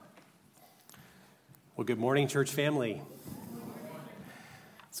Well, good morning, church family.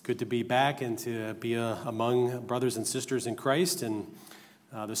 It's good to be back and to be among brothers and sisters in Christ. And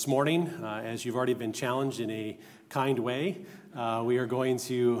this morning, as you've already been challenged in a kind way, we are going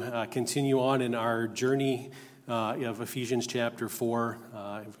to continue on in our journey of Ephesians chapter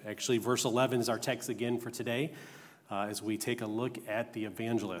 4. Actually, verse 11 is our text again for today as we take a look at the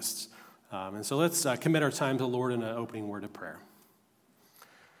evangelists. And so let's commit our time to the Lord in an opening word of prayer.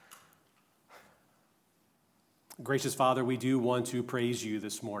 Gracious Father, we do want to praise you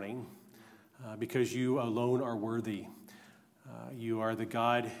this morning because you alone are worthy. You are the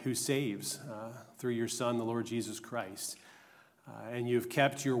God who saves through your Son, the Lord Jesus Christ. And you've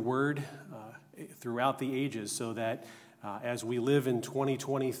kept your word throughout the ages so that as we live in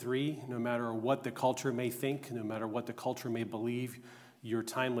 2023, no matter what the culture may think, no matter what the culture may believe, your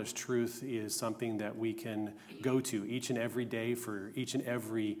timeless truth is something that we can go to each and every day for each and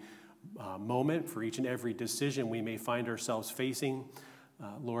every moment, for each and every decision we may find ourselves facing.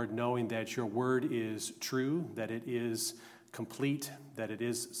 Lord, knowing that your word is true, that it is complete, that it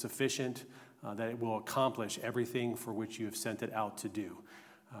is sufficient, that it will accomplish everything for which you have sent it out to do.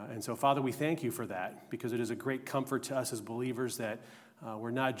 And so, Father, we thank you for that because it is a great comfort to us as believers that we're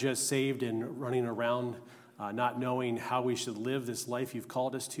not just saved and running around not knowing how we should live this life you've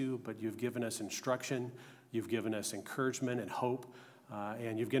called us to, but you've given us instruction, you've given us encouragement and hope,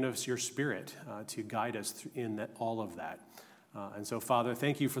 and you've given us your Spirit to guide us in all of that. And so, Father,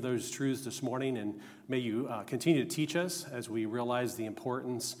 thank you for those truths this morning, and may you continue to teach us as we realize the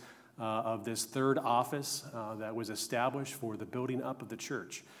importance of this third office that was established for the building up of the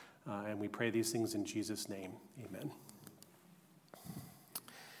church. And we pray these things in Jesus' name. Amen.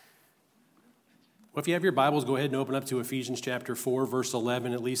 Well, if you have your Bibles, go ahead and open up to Ephesians chapter 4, verse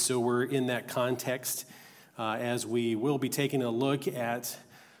 11, at least so we're in that context. As we will be taking a look at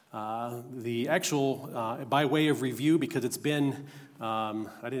the actual, by way of review, because it's been, I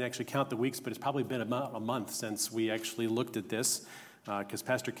didn't actually count the weeks, but it's probably been a month since we actually looked at this, because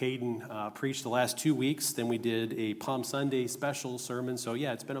Pastor Caden preached the last 2 weeks, then we did a Palm Sunday special sermon, so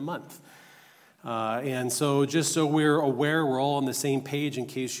yeah, it's been a month. And so just so we're aware, we're all on the same page in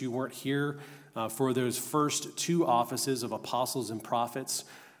case you weren't here for those first two offices of apostles and prophets.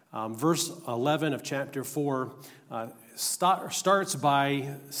 Verse 11 of chapter 4 starts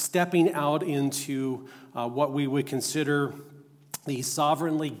by stepping out into what we would consider the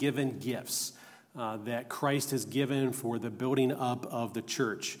sovereignly given gifts that Christ has given for the building up of the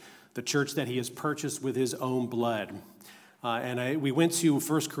church that he has purchased with his own blood. We went to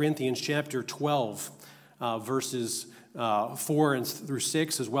 1 Corinthians chapter 12, verses 4 and through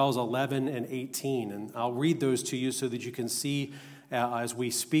 6, as well as 11 and 18. And I'll read those to you so that you can see as we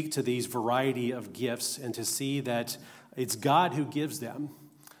speak to these variety of gifts and to see that it's God who gives them.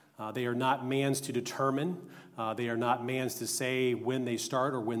 They are not man's to determine. They are not man's to say when they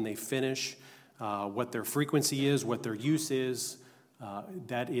start or when they finish, what their frequency is, what their use is.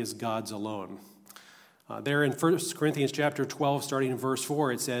 That is God's alone. There in 1 Corinthians chapter 12, starting in verse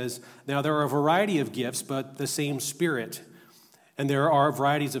 4, it says, "Now there are a variety of gifts, but the same Spirit. And there are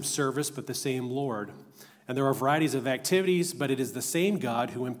varieties of service, but the same Lord. And there are varieties of activities, but it is the same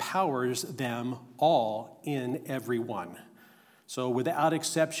God who empowers them all in every one." So without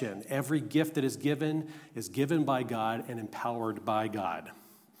exception, every gift that is given by God and empowered by God.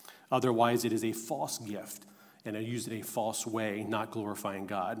 Otherwise, it is a false gift and used in a false way, not glorifying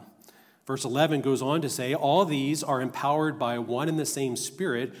God. Verse 11 goes on to say, "All these are empowered by one and the same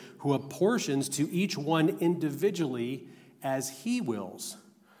Spirit who apportions to each one individually as he wills."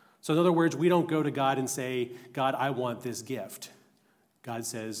 So in other words, we don't go to God and say, "God, I want this gift." God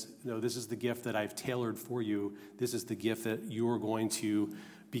says, "No, this is the gift that I've tailored for you. This is the gift that you are going to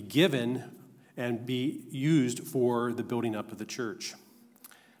be given and be used for the building up of the church."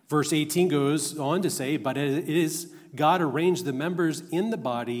 Verse 18 goes on to say, "But it is God arranged the members in the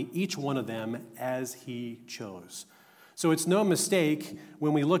body, each one of them as he chose." So it's no mistake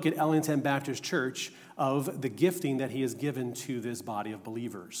when we look at Ellington Baptist Church of the gifting that he has given to this body of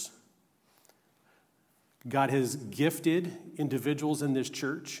believers. God has gifted individuals in this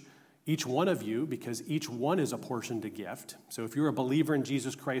church, each one of you, because each one is apportioned a gift. So if you're a believer in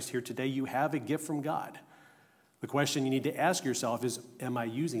Jesus Christ here today, you have a gift from God. The question you need to ask yourself is, am I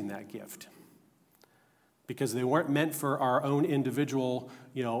using that gift? Because they weren't meant for our own individual,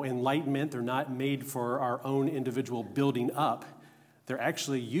 enlightenment. They're not made for our own individual building up. They're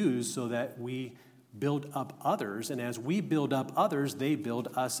actually used so that we build up others, and as we build up others, they build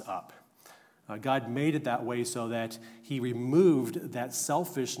us up. God made it that way so that he removed that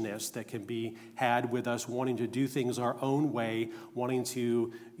selfishness that can be had with us wanting to do things our own way, wanting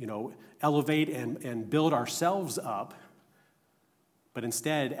to, elevate and build ourselves up. But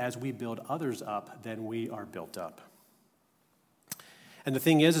instead, as we build others up, then we are built up. And the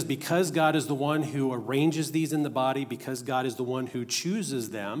thing is because God is the one who arranges these in the body, because God is the one who chooses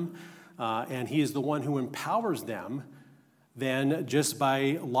them, and he is the one who empowers them, then just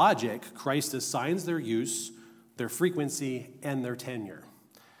by logic, Christ assigns their use, their frequency, and their tenure.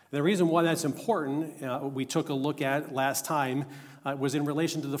 And the reason why that's important, we took a look at last time, was in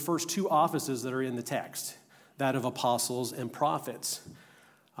relation to the first two offices that are in the text, that of apostles and prophets.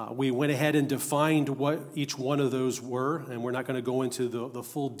 We went ahead and defined what each one of those were, and we're not going to go into the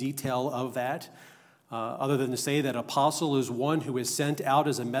full detail of that, other than to say that apostle is one who is sent out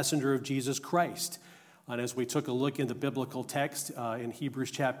as a messenger of Jesus Christ. And as we took a look in the biblical text in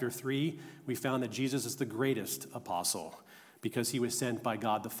Hebrews chapter 3, we found that Jesus is the greatest apostle because he was sent by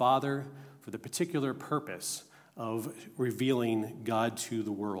God the Father for the particular purpose of revealing God to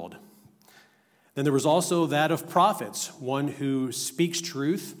the world. Then there was also that of prophets, one who speaks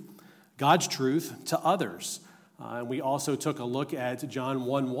truth, God's truth, to others. And we also took a look at John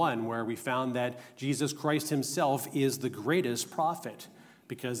 1:1, where we found that Jesus Christ himself is the greatest prophet,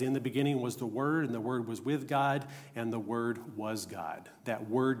 because in the beginning was the Word, and the Word was with God, and the Word was God, that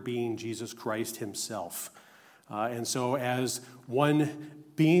Word being Jesus Christ himself. And so as one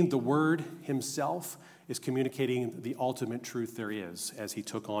being the Word himself is communicating the ultimate truth there is as he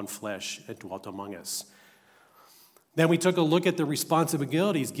took on flesh and dwelt among us. Then we took a look at the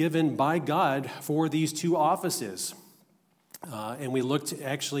responsibilities given by God for these two offices. And we looked,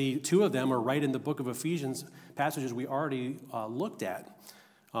 actually, two of them are right in the book of Ephesians, passages we already looked at.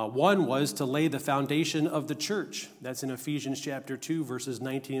 One was to lay the foundation of the church. That's in Ephesians chapter 2, verses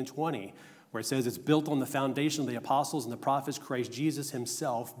 19 and 20, where it says it's built on the foundation of the apostles and the prophets, Christ Jesus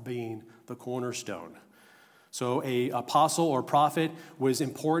himself being the cornerstone. So an apostle or prophet was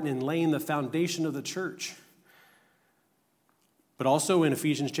important in laying the foundation of the church. But also in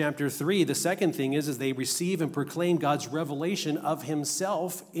Ephesians chapter 3, the second thing is they receive and proclaim God's revelation of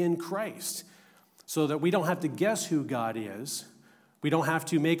himself in Christ, so that we don't have to guess who God is. We don't have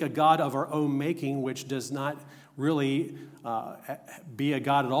to make a God of our own making, which does not really be a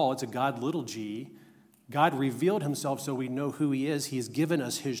God at all. It's a God, little g. God revealed himself so we know who he is. He's given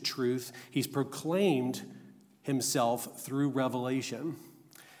us his truth. He's proclaimed himself through revelation.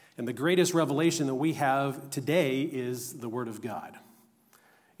 And the greatest revelation that we have today is the Word of God.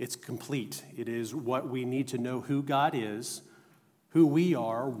 It's complete. It is what we need to know who God is, who we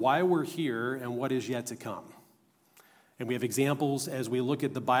are, why we're here, and what is yet to come. And we have examples as we look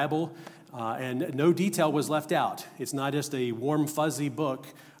at the Bible, and no detail was left out. It's not just a warm, fuzzy book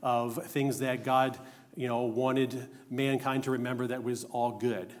of things that God, wanted mankind to remember that was all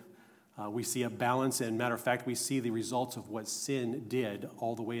good. We see a balance, and matter of fact, we see the results of what sin did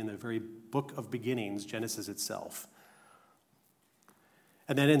all the way in the very book of beginnings, Genesis itself.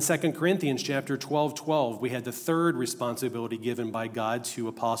 And then in 2 Corinthians chapter 12, we had the third responsibility given by God to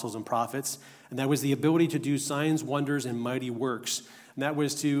apostles and prophets, and that was the ability to do signs, wonders, and mighty works. And that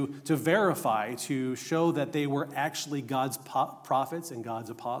was to verify, to show that they were actually God's prophets and God's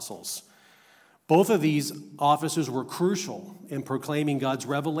apostles. Both of these offices were crucial in proclaiming God's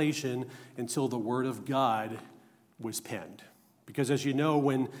revelation until the Word of God was penned. Because as you know,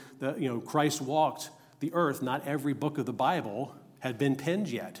 when Christ walked the earth, not every book of the Bible had been penned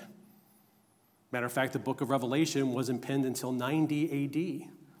yet. Matter of fact, the book of Revelation wasn't penned until 90 A.D.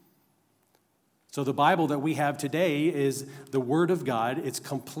 So the Bible that we have today is the Word of God. It's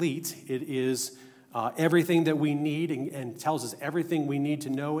complete. It is everything that we need and tells us everything we need to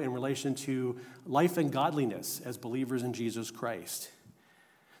know in relation to life and godliness as believers in Jesus Christ.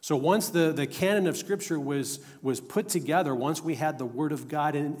 So once the canon of Scripture was put together, once we had the Word of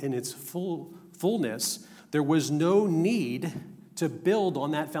God in its fullness, there was no need to build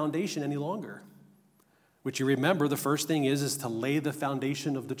on that foundation any longer. Which you remember, the first thing is to lay the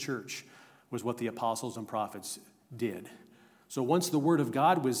foundation of the church, was what the apostles and prophets did. So once the Word of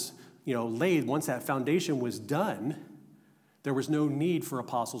God was laid, once that foundation was done, there was no need for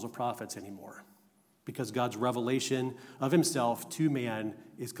apostles or prophets anymore, because God's revelation of himself to man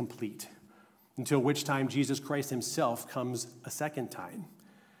is complete, until which time Jesus Christ himself comes a second time.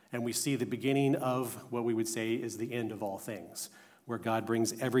 And we see the beginning of what we would say is the end of all things, where God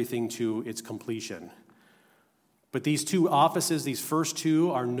brings everything to its completion. But these two offices, these first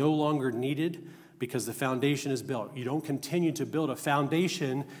two, are no longer needed because the foundation is built. You don't continue to build a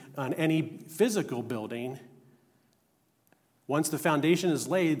foundation on any physical building Once the foundation is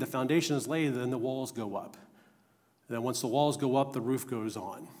laid, then the walls go up. And then once the walls go up, the roof goes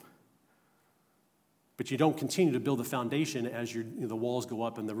on. But you don't continue to build the foundation as the walls go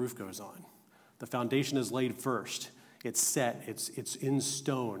up and the roof goes on. The foundation is laid first. It's set. It's in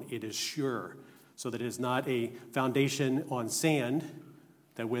stone. It is sure, so that it is not a foundation on sand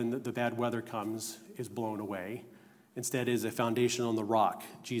that when the bad weather comes is blown away. Instead, it is a foundation on the rock,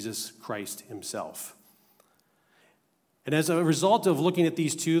 Jesus Christ himself. And as a result of looking at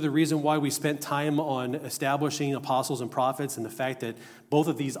these two, the reason why we spent time on establishing apostles and prophets and the fact that both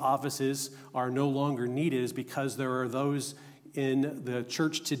of these offices are no longer needed is because there are those in the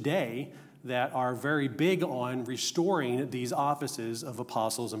church today that are very big on restoring these offices of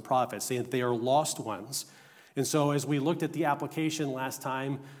apostles and prophets, saying that they are lost ones. And so as we looked at the application last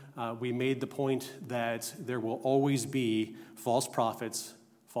time, we made the point that there will always be false prophets,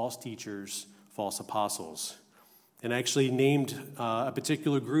 false teachers, false apostles. And I actually named a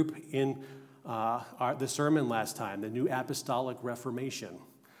particular group in the sermon last time, the New Apostolic Reformation,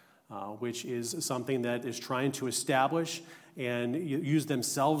 which is something that is trying to establish and use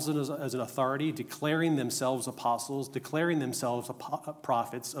themselves as an authority, declaring themselves apostles, declaring themselves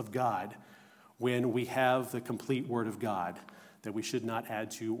prophets of God, when we have the complete Word of God that we should not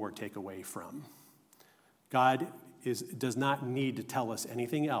add to or take away from. God does not need to tell us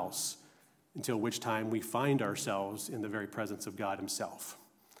anything else until which time we find ourselves in the very presence of God himself.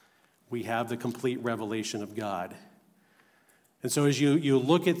 We have the complete revelation of God. And so as you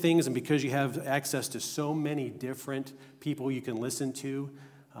look at things, and because you have access to so many different people you can listen to,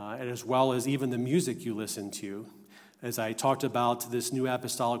 and as well as even the music you listen to, as I talked about this New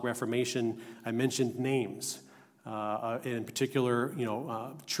Apostolic Reformation, I mentioned names, in particular,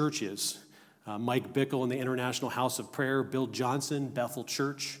 churches. Mike Bickle and the International House of Prayer, Bill Johnson, Bethel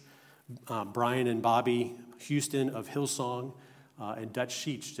Church, Brian and Bobby Houston of Hillsong, and Dutch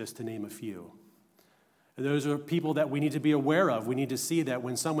Sheets, just to name a few. And those are people that we need to be aware of. We need to see that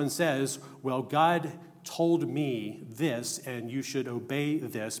when someone says, well, God told me this, and you should obey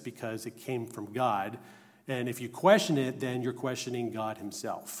this because it came from God. And if you question it, then you're questioning God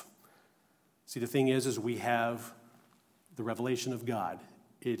himself. See, the thing is we have the revelation of God.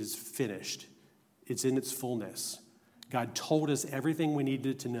 It is finished. It's in its fullness. God told us everything we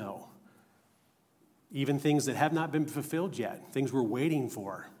needed to know. Even things that have not been fulfilled yet, things we're waiting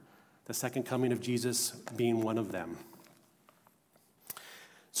for, the second coming of Jesus being one of them.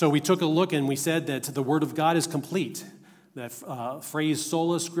 So we took a look and we said that the Word of God is complete. That phrase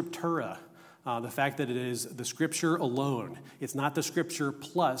sola scriptura, the fact that it is the Scripture alone. It's not the Scripture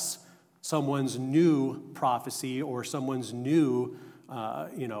plus someone's new prophecy or someone's new,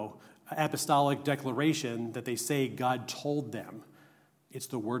 apostolic declaration that they say God told them. It's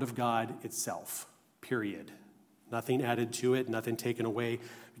the Word of God itself. Period. Nothing added to it, nothing taken away.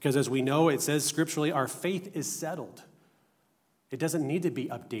 Because as we know, it says scripturally, our faith is settled. It doesn't need to be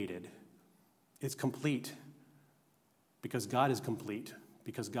updated. It's complete. Because God is complete.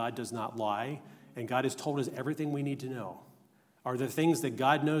 Because God does not lie. And God has told us everything we need to know. Are there things that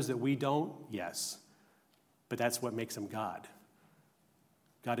God knows that we don't? Yes. But that's what makes him God.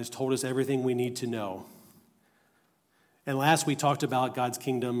 God has told us everything we need to know. And last, we talked about God's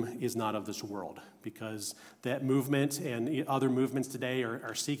kingdom is not of this world, because that movement and other movements today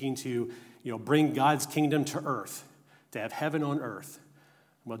are seeking to, bring God's kingdom to earth, to have heaven on earth.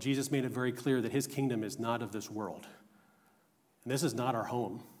 Well, Jesus made it very clear that his kingdom is not of this world. And this is not our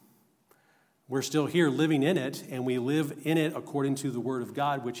home. We're still here living in it, and we live in it according to the word of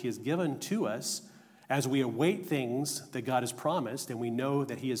God, which he has given to us as we await things that God has promised, and we know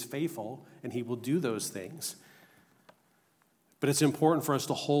that he is faithful and he will do those things. But it's important for us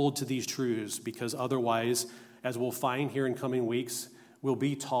to hold to these truths, because otherwise, as we'll find here in coming weeks, we'll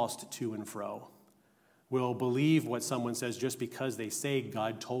be tossed to and fro. We'll believe what someone says just because they say,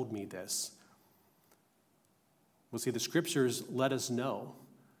 God told me this. Well, see, the scriptures let us know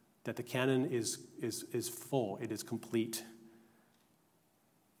that the canon is full. It is complete.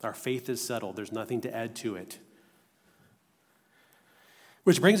 Our faith is settled. There's nothing to add to it.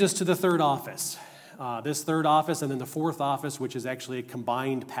 Which brings us to the third office. This third office and then the fourth office, which is actually a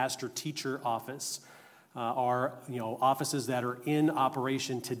combined pastor-teacher office, are offices that are in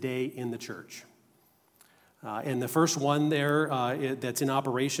operation today in the church. And the first one there that's in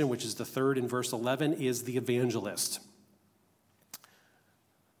operation, which is the third in verse 11, is the evangelist.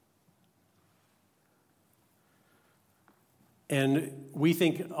 And we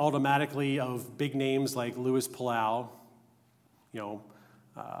think automatically of big names like Louis Palau,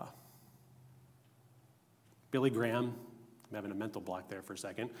 Billy Graham. I'm having a mental block there for a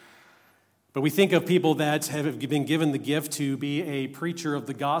second. But we think of people that have been given the gift to be a preacher of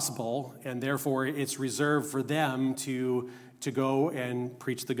the gospel, and therefore it's reserved for them to go and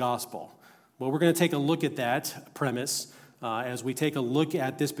preach the gospel. Well, we're going to take a look at that premise as we take a look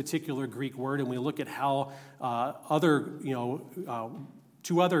at this particular Greek word, and we look at how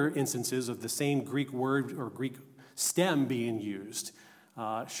two other instances of the same Greek word or Greek stem being used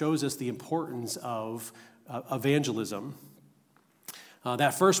shows us the importance of evangelism.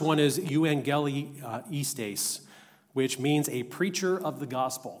 That first one is euangeliistes, which means a preacher of the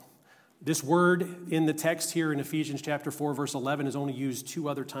gospel. This word in the text here in Ephesians chapter 4, verse 11 is only used 2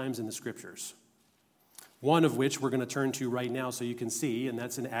 other times in the scriptures. One of which we're going to turn to right now so you can see, and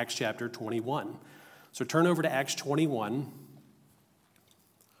that's in Acts chapter 21. So turn over to Acts 21.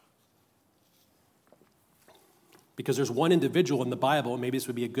 Because there's one individual in the Bible, maybe this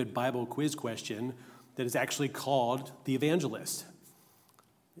would be a good Bible quiz question, that is actually called the evangelist.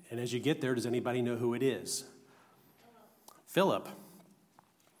 And as you get there, does anybody know who it is? Philip.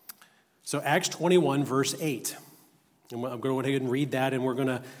 So Acts 21, verse 8. And I'm going to go ahead and read that, and we're going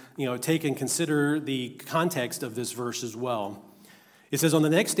to take and consider the context of this verse as well. It says, "On the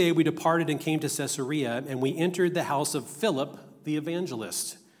next day we departed and came to Caesarea, and we entered the house of Philip the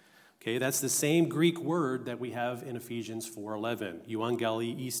evangelist." Okay, that's the same Greek word that we have in Ephesians 4:11,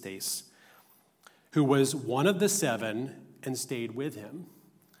 euangeliistes, who was one of the 7 and stayed with him.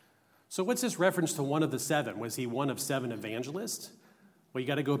 So what's this reference to one of the 7? Was he one of 7 evangelists? Well, you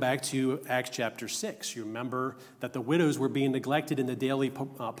got to go back to Acts chapter 6. You remember that the widows were being neglected in the daily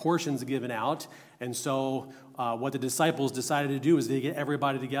portions given out. And so what the disciples decided to do is they get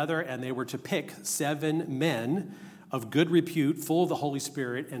everybody together, and they were to pick 7 men of good repute, full of the Holy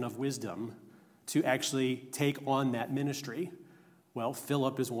Spirit and of wisdom, to actually take on that ministry. Well,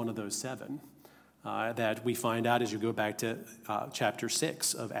 Philip is one of those 7 that we find out as you go back to chapter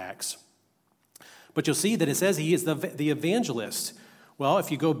 6 of Acts. But you'll see that it says he is the evangelist. Well,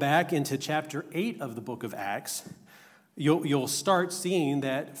 if you go back into chapter 8 of the book of Acts, you'll start seeing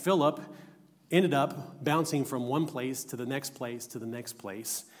that Philip ended up bouncing from one place to the next place to the next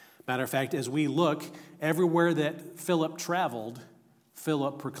place. Matter of fact, as we look, everywhere that Philip traveled,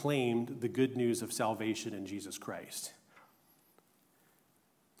 Philip proclaimed the good news of salvation in Jesus Christ.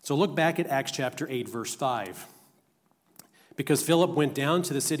 So look back at Acts chapter 8, verse 5. Because Philip went down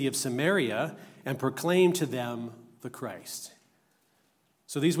to the city of Samaria and proclaimed to them the Christ.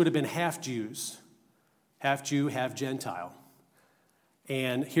 So these would have been half Jews, half Jew, half Gentile.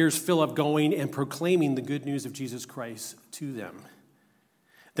 And here's Philip going and proclaiming the good news of Jesus Christ to them.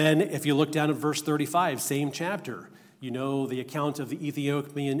 Then if you look down at verse 35, same chapter, you know the account of the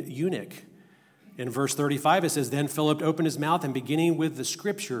Ethiopian eunuch. In verse 35 it says, "Then Philip opened his mouth, and beginning with the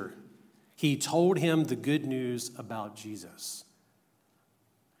scripture, he told him the good news about Jesus."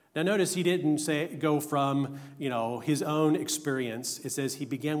 Now notice he didn't go from, his own experience. It says he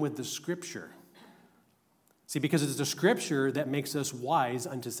began with the scripture. See, because it's the scripture that makes us wise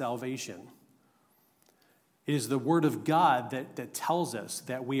unto salvation. It is the word of God that tells us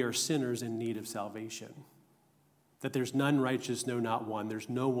that we are sinners in need of salvation. That there's none righteous, no, not one. There's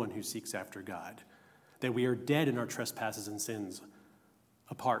no one who seeks after God. That we are dead in our trespasses and sins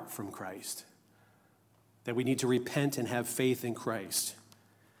apart from Christ. That we need to repent and have faith in Christ.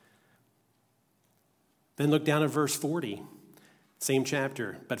 Then look down at verse 40, same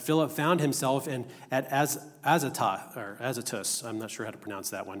chapter. "But Philip found himself at Azotus, I'm not sure how to pronounce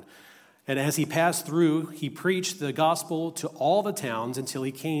that one. And as he passed through, he preached the gospel to all the towns until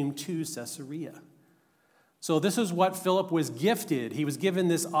he came to Caesarea." So this is what Philip was gifted. He was given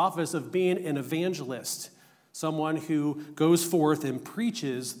this office of being an evangelist, someone who goes forth and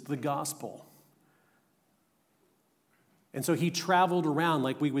preaches the gospel. And so he traveled around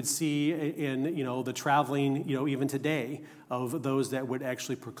like we would see in, the traveling, even today of those that would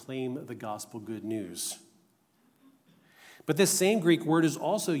actually proclaim the gospel good news. But this same Greek word is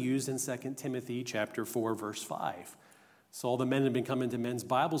also used in 2 Timothy chapter 4, verse 5. So all the men have been coming to men's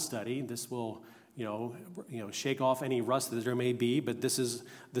Bible study. This will, shake off any rust that there may be, but this is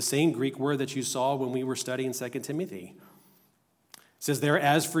the same Greek word that you saw when we were studying 2 Timothy. It says there,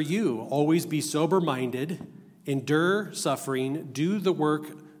 "As for you, always be sober-minded, endure suffering, do the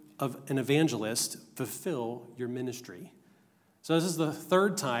work of an evangelist, fulfill your ministry." So this is the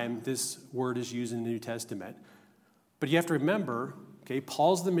 3rd time this word is used in the New Testament. But you have to remember,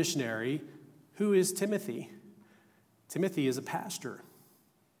 Paul's the missionary. Who is Timothy? Timothy is a pastor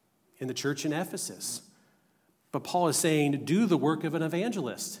in the church in Ephesus. But Paul is saying, do the work of an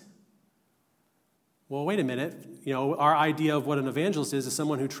evangelist. Well, wait a minute. Our idea of what an evangelist is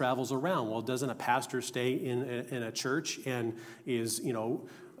someone who travels around. Well, doesn't a pastor stay in a church and is,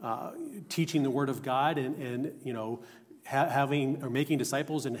 teaching the Word of God and having or making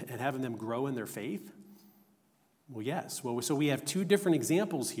disciples and having them grow in their faith? Well, yes. Well, so we have two different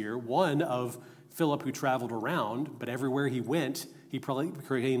examples here. One of Philip who traveled around, but everywhere he went, he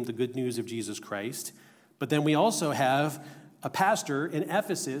proclaimed the good news of Jesus Christ. But then we also have a pastor in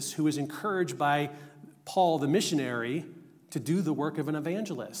Ephesus who is encouraged by Paul, the missionary, to do the work of an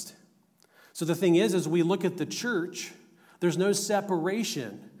evangelist. So the thing is, as we look at the church, there's no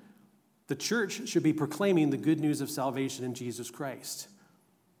separation. The church should be proclaiming the good news of salvation in Jesus Christ.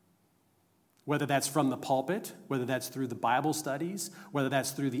 Whether that's from the pulpit, whether that's through the Bible studies, whether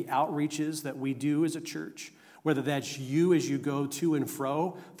that's through the outreaches that we do as a church, whether that's you as you go to and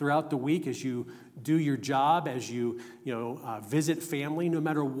fro throughout the week, as you do your job, as you visit family, no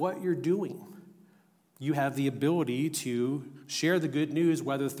matter what you're doing, you have the ability to share the good news,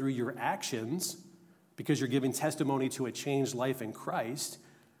 whether through your actions, because you're giving testimony to a changed life in Christ,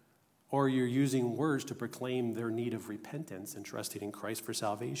 or you're using words to proclaim their need of repentance and trusting in Christ for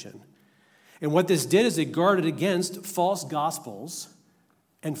salvation. And what this did is it guarded against false gospels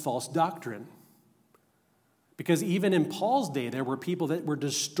and false doctrine. Because even in Paul's day, there were people that were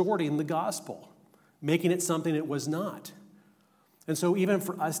distorting the gospel, making it something it was not. And so even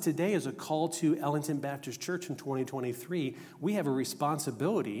for us today, as a call to Ellington Baptist Church in 2023, we have a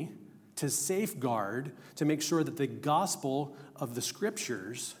responsibility to safeguard, to make sure that the gospel of the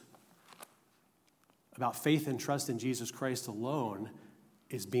Scriptures about faith and trust in Jesus Christ alone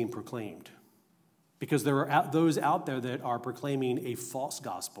is being proclaimed. Because there are those out there that are proclaiming a false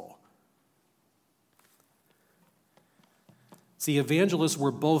gospel. See, evangelists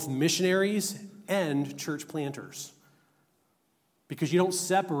were both missionaries and church planters. Because you don't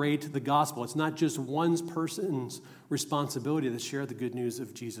separate the gospel. It's not just one person's responsibility to share the good news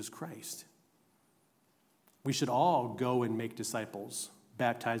of Jesus Christ. We should all go and make disciples,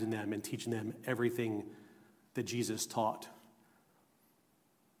 baptizing them and teaching them everything that Jesus taught.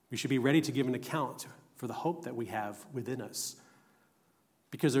 We should be ready to give an account for the hope that we have within us.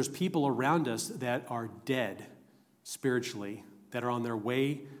 Because there's people around us that are dead spiritually, that are on their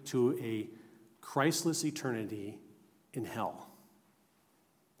way to a Christless eternity in hell,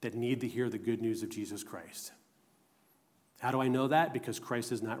 that need to hear the good news of Jesus Christ. How do I know that? Because Christ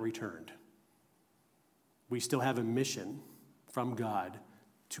has not returned. We still have a mission from God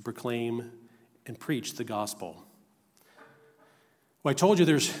to proclaim and preach the gospel. Well, I told you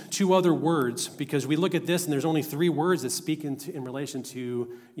there's two other words, because we look at this and there's only three words that speak in relation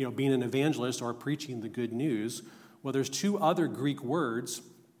to being an evangelist or preaching the good news. Well, there's two other Greek words.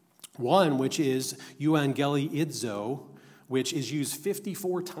 One, which is euangelizo, which is used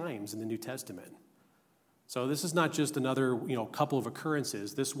 54 times in the New Testament. So this is not just another couple of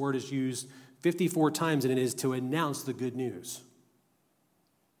occurrences. This word is used 54 times, and it is to announce the good news,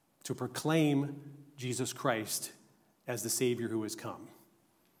 to proclaim Jesus Christ as the Savior who has come,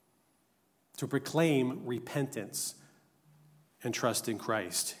 to proclaim repentance and trust in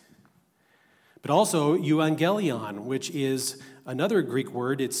Christ. But also euangelion, which is another Greek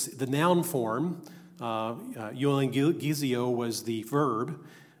word. It's the noun form. Euangelizo was the verb,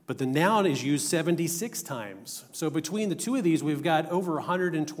 but the noun is used 76 times. So between the two of these, we've got over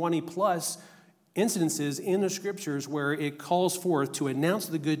 120 plus incidences in the Scriptures where it calls forth to announce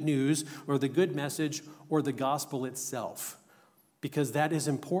the good news or the good message or the gospel itself, because that is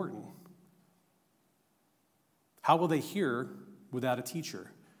important. How will they hear without a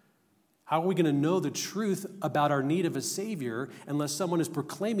teacher? How are we going to know the truth about our need of a Savior unless someone is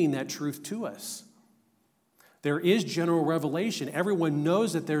proclaiming that truth to us? There is general revelation. Everyone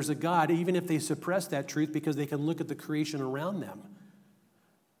knows that there's a God, even if they suppress that truth, because they can look at the creation around them.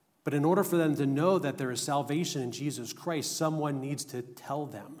 But in order for them to know that there is salvation in Jesus Christ, someone needs to tell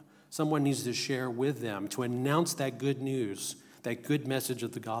them. Someone needs to share with them, to announce that good news, that good message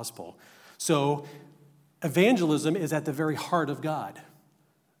of the gospel. So evangelism is at the very heart of God.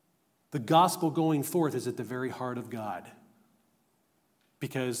 The gospel going forth is at the very heart of God,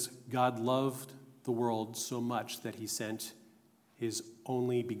 because God loved the world so much that he sent his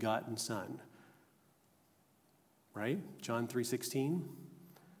only begotten Son. Right? John 3:16.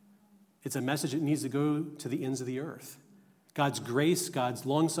 It's a message that needs to go to the ends of the earth. God's grace, God's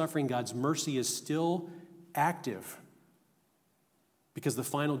long-suffering, God's mercy is still active because the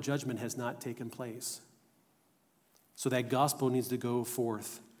final judgment has not taken place. So that gospel needs to go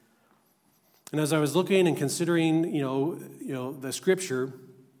forth. And as I was looking and considering, the Scripture,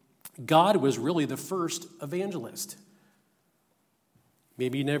 God was really the first evangelist.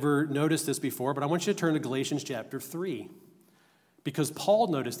 Maybe you never noticed this before, but I want you to turn to Galatians chapter 3. Because Paul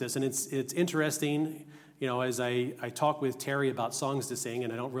noticed this, and it's interesting. as I talk with Terry about songs to sing,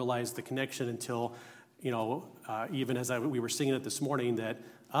 and I don't realize the connection until, even as we were singing it this morning, that,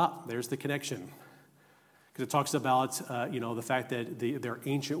 there's the connection. Because it talks about, the fact that they're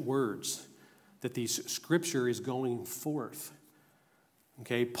ancient words, that the scripture is going forth.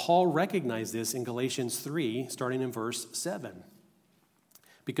 Okay, Paul recognized this in Galatians 3, starting in verse 7,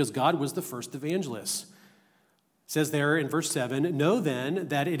 because God was the first evangelist. It says there in verse 7, "Know then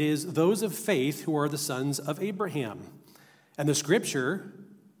that it is those of faith who are the sons of Abraham. And the scripture,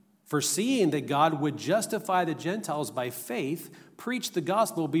 foreseeing that God would justify the Gentiles by faith, preached the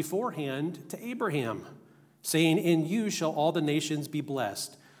gospel beforehand to Abraham, saying, 'In you shall all the nations be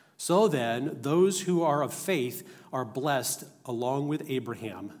blessed.' So then, those who are of faith are blessed along with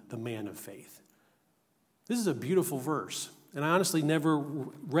Abraham, the man of faith." This is a beautiful verse, and I honestly never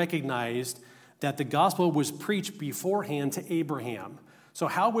recognized that the gospel was preached beforehand to Abraham. So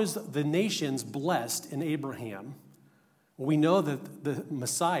how was the nations blessed in Abraham? Well, we know that the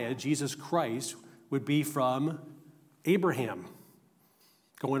Messiah, Jesus Christ, would be from Abraham,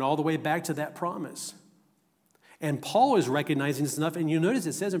 going all the way back to that promise. And Paul is recognizing this enough, and you notice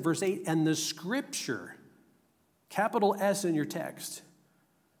it says in verse 8, "And the scripture," capital S in your text.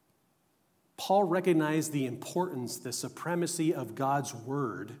 Paul recognized the importance, the supremacy of God's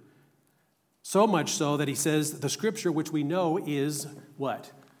word, so much so that he says the scripture, which we know is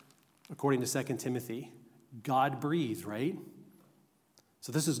what? According to 2 Timothy, God-breathed, right?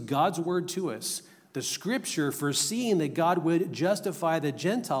 So this is God's word to us. The scripture, foreseeing that God would justify the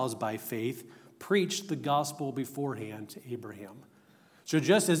Gentiles by faith, preached the gospel beforehand to Abraham. So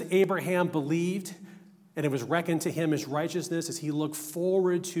just as Abraham believed and it was reckoned to him as righteousness, as he looked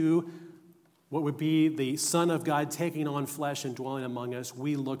forward to what would be the Son of God taking on flesh and dwelling among us,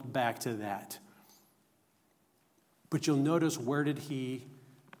 we look back to that. But you'll notice, where did he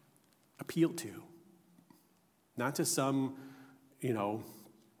appeal to? Not to some,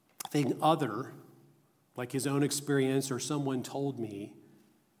 thing other, like his own experience or someone told me,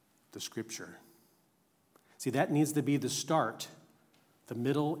 the scripture. See, that needs to be the start, the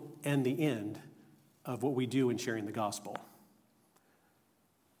middle, and the end of what we do in sharing the gospel.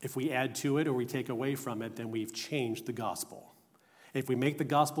 If we add to it or we take away from it, then we've changed the gospel. If we make the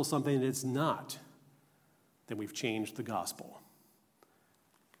gospel something that it's not, then we've changed the gospel.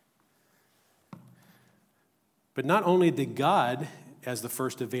 But not only did God, as the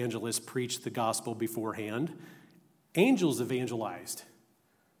first evangelist, preach the gospel beforehand, angels evangelized.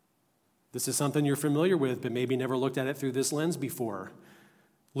 This is something you're familiar with, but maybe never looked at it through this lens before.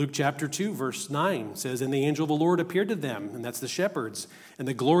 Luke chapter 2, verse 9 says, "And the angel of the Lord appeared to them," and that's the shepherds, "and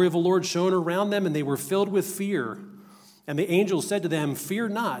the glory of the Lord shone around them, and they were filled with fear. And the angel said to them, 'Fear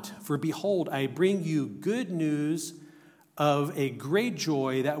not, for behold, I bring you good news of a great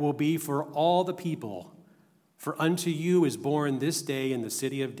joy that will be for all the people. For unto you is born this day in the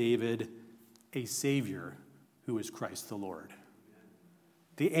city of David a Savior, who is Christ the Lord.'"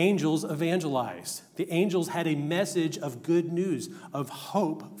 The angels evangelized. The angels had a message of good news, of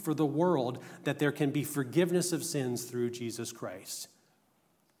hope for the world, that there can be forgiveness of sins through Jesus Christ,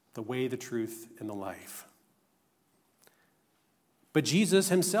 the way, the truth, and the life. But Jesus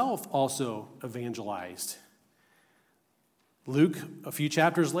himself also evangelized. Luke, a few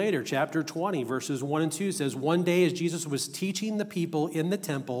chapters later, chapter 20, verses 1 and 2 says, "One day as Jesus was teaching the people in the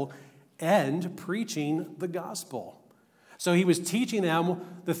temple and preaching the gospel." So he was teaching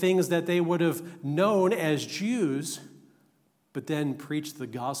them the things that they would have known as Jews, but then preached the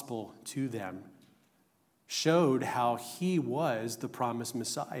gospel to them. Showed how he was the promised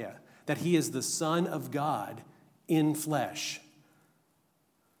Messiah, that he is the Son of God in flesh.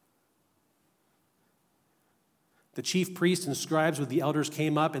 The chief priests and scribes with the elders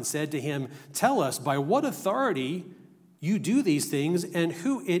came up and said to him, "Tell us, by what authority you do these things, and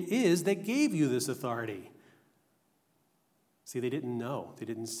who it is that gave you this authority?" See, they didn't know, they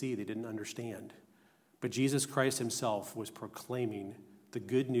didn't see, they didn't understand. But Jesus Christ himself was proclaiming the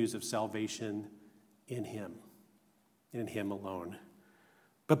good news of salvation in him alone.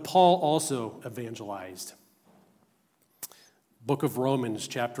 But Paul also evangelized. Book of Romans,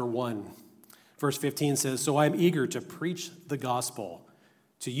 chapter 1, verse 15 says, "So I am eager to preach the gospel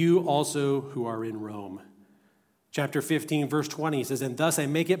to you also who are in Rome." Chapter 15, verse 20 says, "And thus I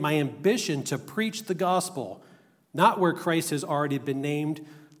make it my ambition to preach the gospel, not where Christ has already been named,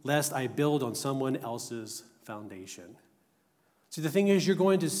 lest I build on someone else's foundation." See, the thing is, you're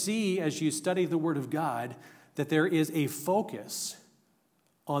going to see as you study the Word of God that there is a focus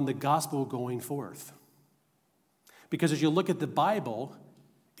on the gospel going forth. Because as you look at the Bible,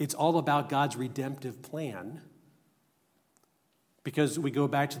 it's all about God's redemptive plan. Because we go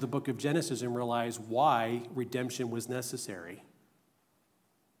back to the book of Genesis and realize why redemption was necessary.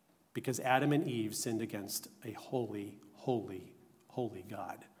 Because Adam and Eve sinned against a holy, holy, holy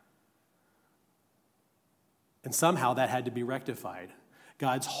God. And somehow that had to be rectified.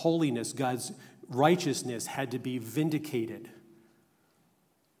 God's holiness, God's righteousness had to be vindicated.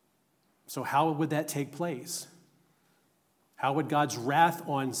 So how would that take place? How would God's wrath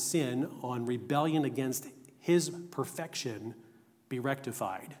on sin, on rebellion against his perfection, be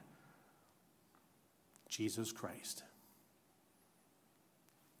rectified? Jesus Christ.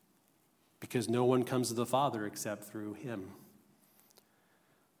 Because no one comes to the Father except through him.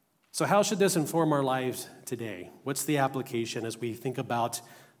 So how should this inform our lives today? What's the application as we think about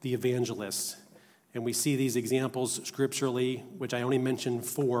the evangelists? And we see these examples scripturally, which I only mentioned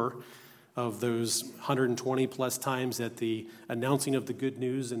 4 of those 120 plus times at the announcing of the good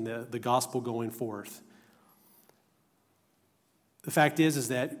news and the gospel going forth. The fact is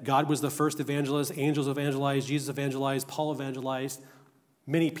that God was the first evangelist, angels evangelized, Jesus evangelized, Paul evangelized.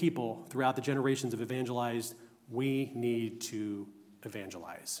 Many people throughout the generations have evangelized. We need to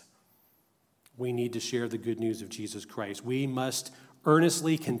evangelize. We need to share the good news of Jesus Christ. We must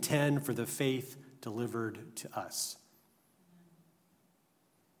earnestly contend for the faith delivered to us.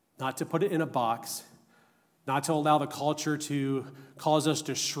 Not to put it in a box, not to allow the culture to cause us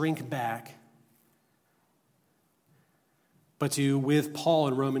to shrink back, but to, with Paul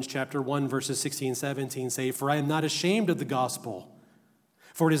in Romans chapter 1, verses 16 and 17, say, "For I am not ashamed of the gospel,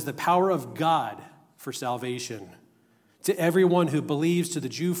 for it is the power of God for salvation, to everyone who believes, to the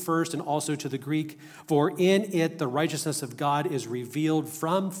Jew first and also to the Greek. For in it the righteousness of God is revealed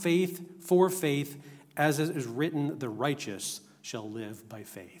from faith for faith, as it is written, the righteous shall live by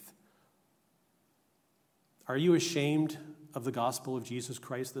faith." Are you ashamed of the gospel of Jesus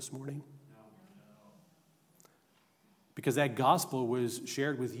Christ this morning? No. Because that gospel was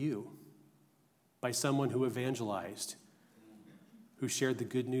shared with you by someone who evangelized, who shared the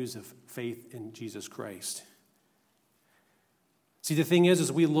good news of faith in Jesus Christ. See, the thing is,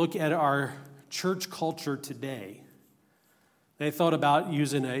 as we look at our church culture today, I thought about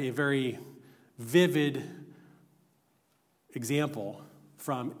using a very vivid example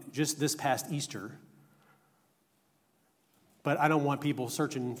from just this past Easter, but I don't want people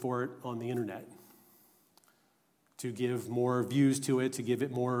searching for it on the internet to give more views to it, to give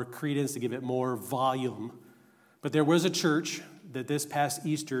it more credence, to give it more volume. But there was a church that this past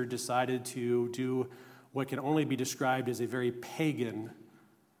Easter decided to do what can only be described as a very pagan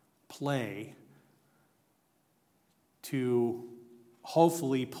play to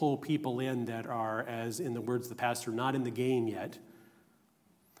hopefully pull people in that are, as in the words of the pastor, not in the game yet,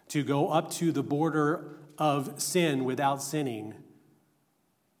 to go up to the border of sin without sinning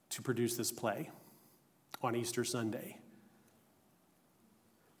to produce this play on Easter Sunday.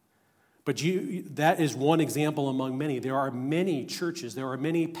 But that is one example among many. There are many churches, there are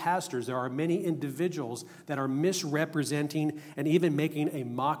many pastors, there are many individuals that are misrepresenting and even making a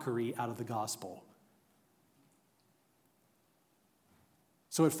mockery out of the gospel.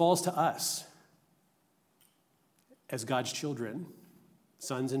 So it falls to us as God's children,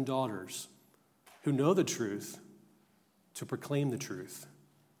 sons and daughters, who know the truth, to proclaim the truth,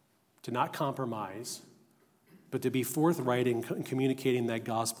 to not compromise, but to be forthright in communicating that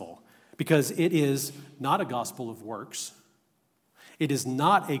gospel. Because it is not a gospel of works. It is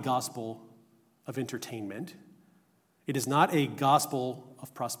not a gospel of entertainment. It is not a gospel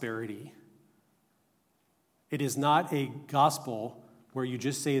of prosperity. It is not a gospel where you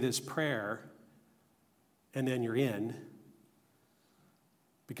just say this prayer and then you're in.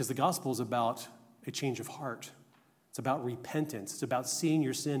 Because the gospel is about a change of heart. It's about repentance. It's about seeing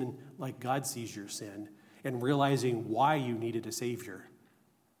your sin like God sees your sin and realizing why you needed a Savior.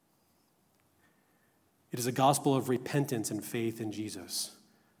 It is a gospel of repentance and faith in Jesus.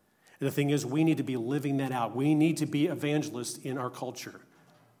 And the thing is, we need to be living that out. We need to be evangelists in our culture.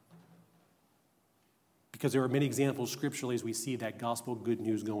 Because there are many examples scripturally as we see that gospel good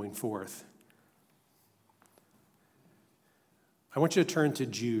news going forth. I want you to turn to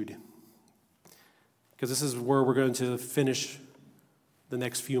Jude, because this is where we're going to finish the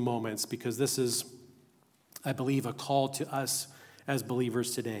next few moments, because this is, I believe, a call to us as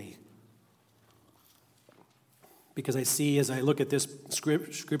believers today. Because I see, as I look at this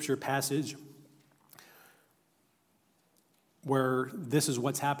scripture passage, where this is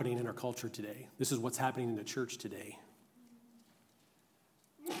what's happening in our culture today. This is what's happening in the church today.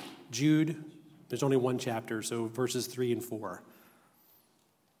 Jude, there's only one chapter, so verses 3 and 4.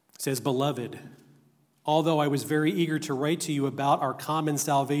 It says, "Beloved, although I was very eager to write to you about our common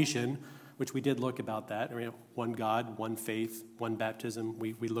salvation," which we did look about that. One God, one faith, one baptism.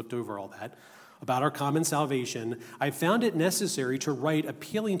 We looked over all that. About our common salvation, I found it necessary to write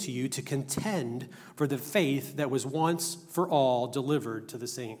appealing to you to contend for the faith that was once for all delivered to the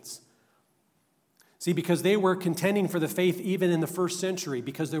saints. See, because they were contending for the faith even in the first century,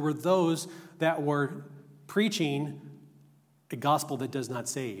 because there were those that were preaching a gospel that does not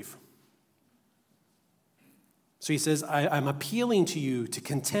save. So he says, I'm appealing to you to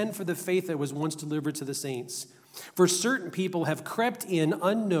contend for the faith that was once delivered to the saints. For certain people have crept in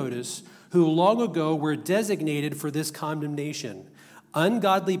unnoticed, who long ago were designated for this condemnation.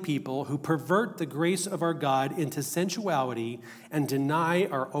 Ungodly people who pervert the grace of our God into sensuality and deny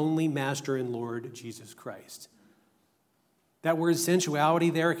our only Master and Lord, Jesus Christ. That word sensuality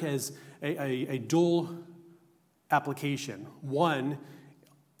there has a dual application. One,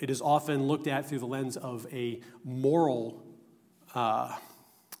 it is often looked at through the lens of a moral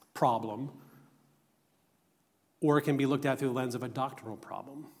problem, or it can be looked at through the lens of a doctrinal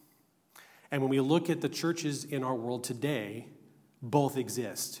problem. And when we look at the churches in our world today, both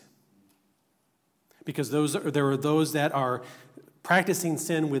exist. Because there are those that are practicing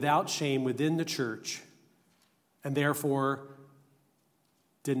sin without shame within the church, and therefore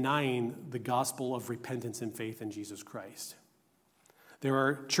denying the gospel of repentance and faith in Jesus Christ. There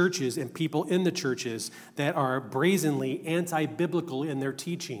are churches and people in the churches that are brazenly anti-biblical in their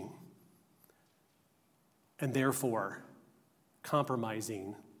teaching, and therefore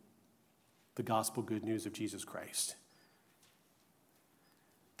compromising the gospel good news of Jesus Christ.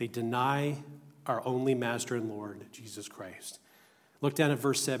 They deny our only Master and Lord, Jesus Christ. Look down at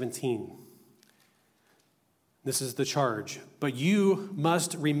verse 17. This is the charge. But you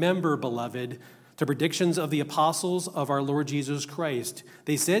must remember, beloved, the predictions of the apostles of our Lord Jesus Christ.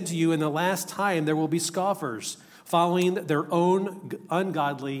 They said to you, in the last time there will be scoffers, following their own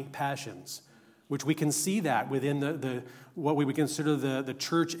ungodly passions, which we can see that within the what we would consider the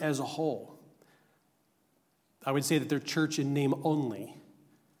church as a whole. I would say that they're church in name only.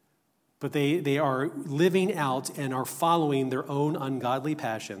 But they are living out and are following their own ungodly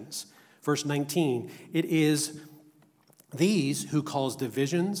passions. Verse 19, it is these who cause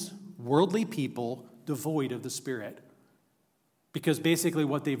divisions, worldly people, devoid of the Spirit. Because basically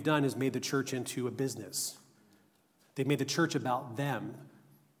what they've done is made the church into a business. They've made the church about them.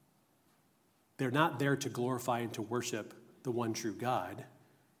 They're not there to glorify and to worship the one true God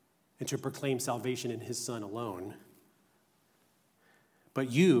and to proclaim salvation in his Son alone. But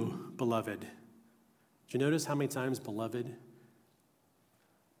you, beloved, did you notice how many times beloved?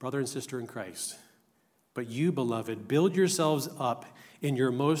 Brother and sister in Christ. But you, beloved, build yourselves up in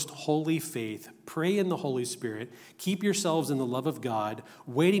your most holy faith. Pray in the Holy Spirit. Keep yourselves in the love of God,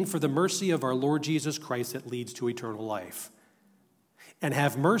 waiting for the mercy of our Lord Jesus Christ that leads to eternal life. And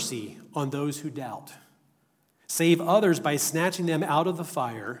have mercy on those who doubt. Save others by snatching them out of the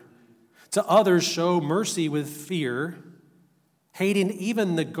fire. To others show mercy with fear, hating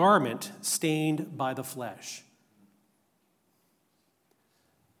even the garment stained by the flesh.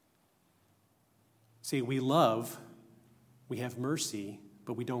 See, we love, we have mercy,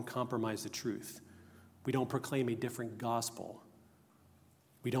 but we don't compromise the truth. We don't proclaim a different gospel.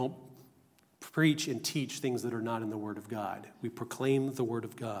 We don't preach and teach things that are not in the Word of God. We proclaim the Word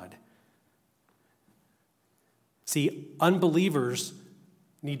of God. See, unbelievers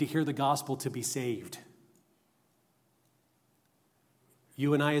need to hear the gospel to be saved.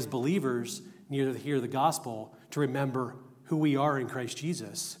 You and I as believers need to hear the gospel to remember who we are in Christ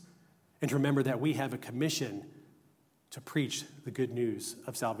Jesus and to remember that we have a commission to preach the good news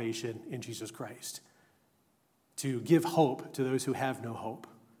of salvation in Jesus Christ, to give hope to those who have no hope,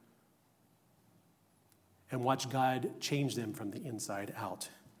 and watch God change them from the inside out.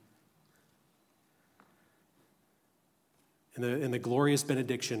 In the glorious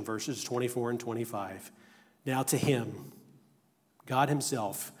benediction, verses 24 and 25, now to him, God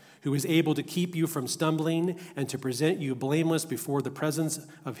himself, who is able to keep you from stumbling and to present you blameless before the presence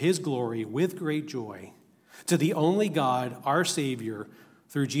of his glory with great joy. To the only God, our Savior,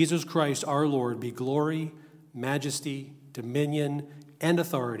 through Jesus Christ our Lord, be glory, majesty, dominion, and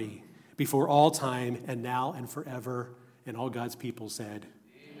authority before all time and now and forever. And all God's people said,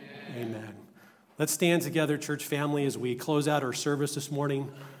 Amen. Amen. Let's stand together, church family, as we close out our service this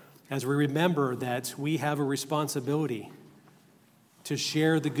morning, as we remember that we have a responsibility to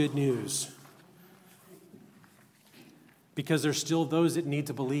share the good news, because there's still those that need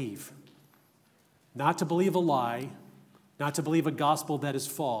to believe. Not to believe a lie, not to believe a gospel that is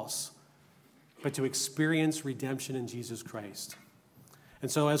false, but to experience redemption in Jesus Christ. And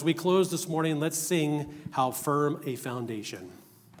so as we close this morning, let's sing How Firm a Foundation.